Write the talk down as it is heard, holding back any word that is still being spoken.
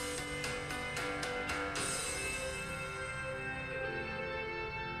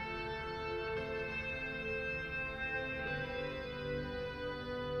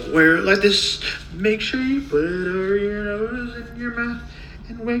wear it like this. Make sure you put it over your nose and your mouth,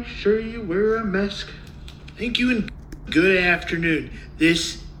 and make sure you wear a mask. Thank you and good afternoon.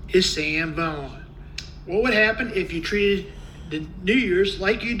 This is Sam Vaughn. What would happen if you treated the New Year's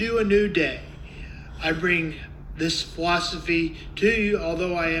like you do a new day? I bring this philosophy to you,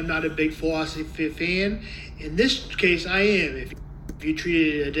 although I am not a big philosophy fan. In this case, I am. If you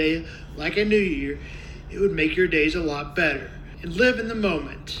treated a day like a new year, it would make your days a lot better. And live in the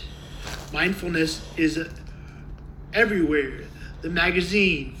moment. Mindfulness is everywhere. The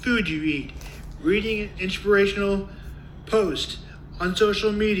magazine, food you eat, reading an inspirational post on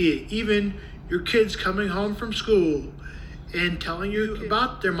social media, even your kids coming home from school and telling you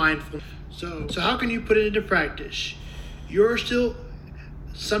about their mindfulness. So how can you put it into practice? You're still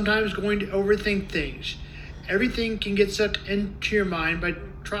sometimes going to overthink things. Everything can get sucked into your mind by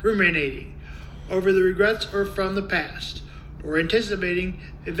ruminating over the regrets or from the past, or anticipating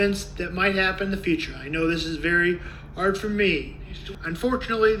events that might happen in the future. I know this is very hard for me.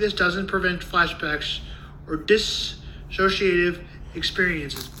 Unfortunately, this doesn't prevent flashbacks or dissociative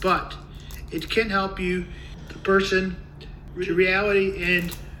experiences, but it can help you, the person, to reality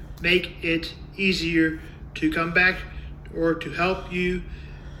and make it easier to come back, or to help you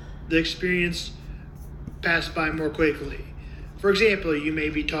the experience pass by more quickly. For example, you may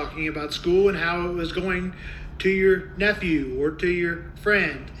be talking about school and how it was going to your nephew or to your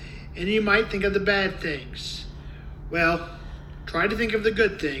friend, and you might think of the bad things. Well, try to think of the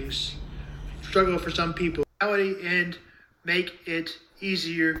good things. Struggle for some people. And make it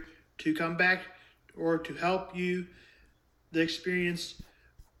easier to come back, or to help you the experience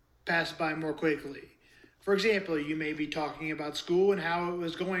pass by more quickly. For example, you may be talking about school and how it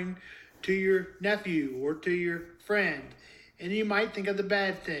was going to your nephew or to your friend, and you might think of the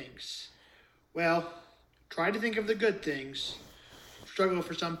bad things. Well, try to think of the good things. Struggle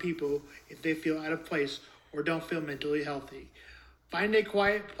for some people if they feel out of place or don't feel mentally healthy. Find a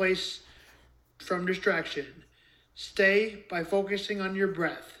quiet place from distraction. Stay by focusing on your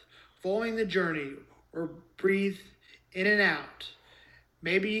breath, following the journey, or breathe in and out.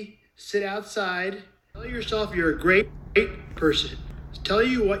 Maybe sit outside. Tell yourself you're a great person. Tell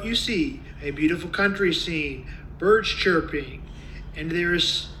you what you see: a beautiful country scene, birds chirping, and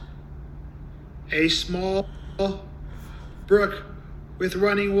there's a small brook with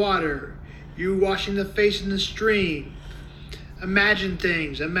running water. You washing the face in the stream. Imagine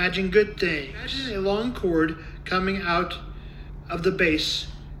things. Imagine good things. Imagine a long cord coming out of the base,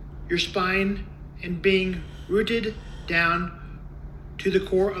 your spine, and being rooted down to the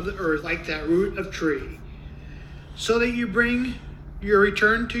core of the earth like that root of tree, so that you bring your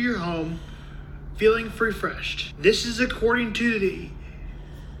return to your home feeling refreshed. This is according to the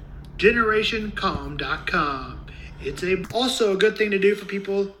GenerationCalm.com. It's also a good thing to do for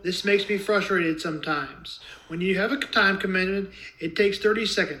people. This makes me frustrated sometimes. When you have a time commitment, it takes 30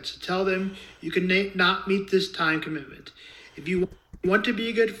 seconds to tell them you can not meet this time commitment. If you want to be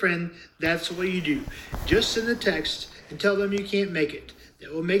a good friend, that's what you do. Just send a text and tell them you can't make it.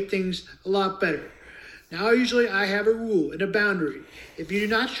 That will make things a lot better. Now, usually I have a rule and a boundary. If you do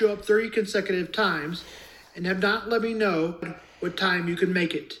not show up 30 consecutive times and have not let me know what time you can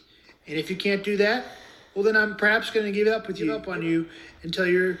make it, and if you can't do that, well, then I'm perhaps going to give up on you until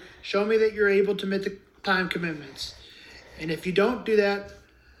you're show me that you're able to meet the time commitments. And if you don't do that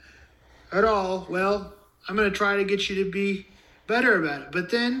at all, well, I'm going to try to get you to be better about it.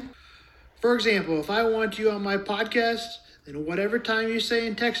 But then, for example, if I want you on my podcast, then whatever time you say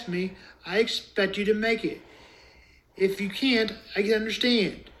and text me, I expect you to make it. If you can't, I can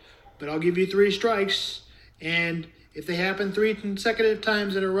understand. But I'll give you 3 strikes. And if they happen 3 consecutive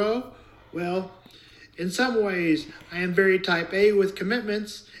times in a row, well, in some ways, I am very type A with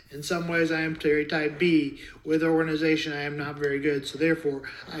commitments. In some ways, I am very type B. With organization, I am not very good, so therefore,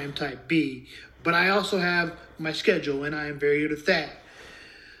 I am type B. But I also have my schedule, and I am very good at that.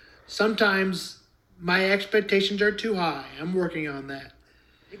 Sometimes, my expectations are too high. I'm working on that.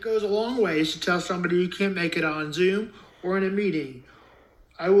 It goes a long ways to tell somebody you can't make it on Zoom or in a meeting.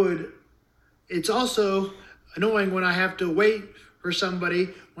 It's also annoying when I have to wait for somebody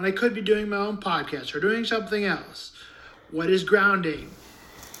when I could be doing my own podcast or doing something else. What is grounding?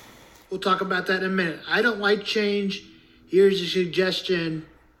 We'll talk about that in a minute. I don't like change. Here's a suggestion.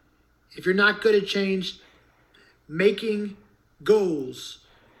 If you're not good at change, making goals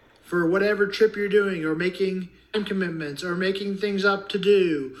for whatever trip you're doing, or making time commitments, or making things up to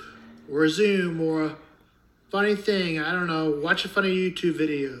do, or a Zoom, or a funny thing, I don't know, watch a funny YouTube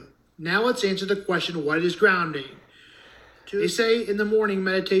video. Now let's answer the question, what is grounding? They say in the morning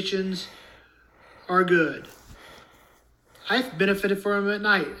meditations are good. I've benefited from them at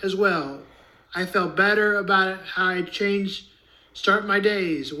night as well. I felt better about it, how I changed, start my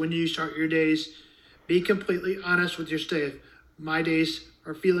days. When you start your days, be completely honest with your staff. My days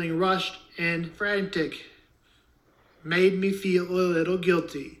are feeling rushed and frantic. Made me feel a little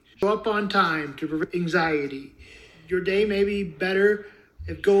guilty. Show up on time to prevent anxiety. Your day may be better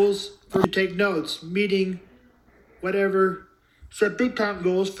if goals for take notes, meeting, whatever. Set big time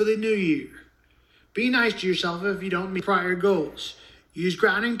goals for the new year. Be nice to yourself if you don't meet prior goals. Use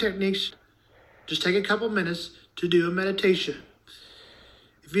grounding techniques. Just take a couple minutes to do a meditation.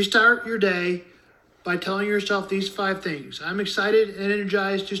 If you start your day by telling yourself these 5 things: I'm excited and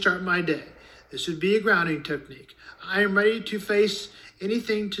energized to start my day. This would be a grounding technique. I am ready to face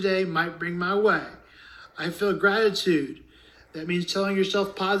anything today might bring my way. I feel gratitude. That means telling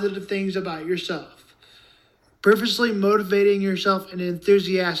yourself positive things about yourself. Purposely motivating yourself and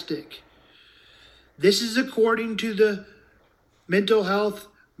enthusiastic. This is according to the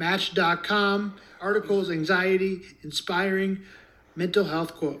mentalhealthmatch.com articles, anxiety, inspiring mental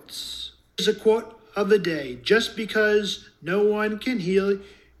health quotes. Here's a quote of the day. Just because no one can heal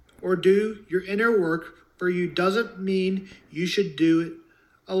or do your inner work for you doesn't mean you should do it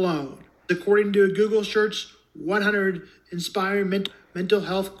alone. According to a Google search, 100 inspiring mental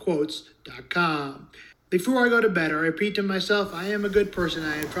health quotes.com. Before I go to bed, I repeat to myself, I am a good person.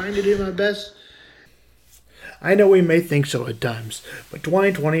 I am trying to do my best. I know we may think so at times, but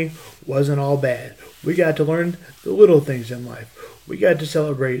 2020 wasn't all bad. We got to learn the little things in life. We got to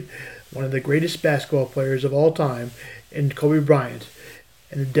celebrate one of the greatest basketball players of all time in Kobe Bryant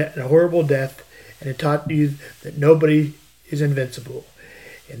and a horrible death, and it taught you that nobody is invincible.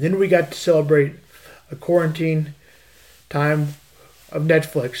 And then we got to celebrate a quarantine time of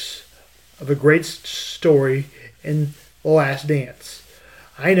Netflix, of a great story in The Last Dance.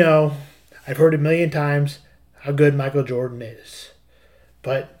 I know, I've heard a million times how good Michael Jordan is.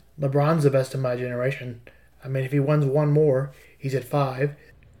 But LeBron's the best of my generation. I mean, if he wins one more, he's at 5.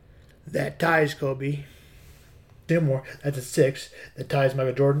 That ties Kobe. 2 more, that's at 6. That ties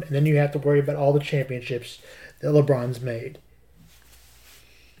Michael Jordan. And then you have to worry about all the championships that LeBron's made.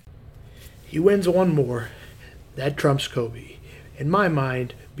 He wins one more, that trumps Kobe. In my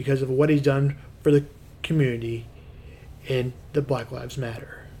mind, because of what he's done for the community and the Black Lives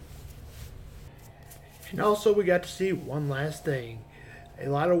Matter. And also we got to see one last thing. A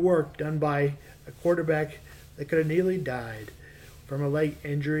lot of work done by a quarterback that could have nearly died from a leg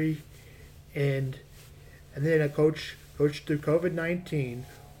injury, and then a coach through COVID-19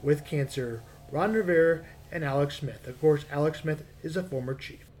 with cancer, Ron Rivera and Alex Smith. Of course, Alex Smith is a former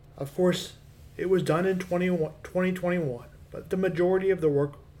Chief. Of course, it was done in 2021, but the majority of the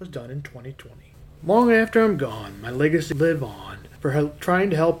work was done in 2020. Long after I'm gone, my legacy will live on for trying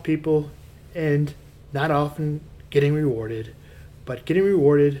to help people and not often getting rewarded, but getting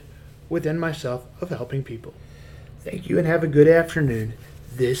rewarded within myself of helping people. Thank you and have a good afternoon.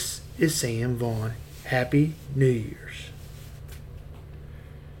 This is Sam Vaughn. Happy New Year's.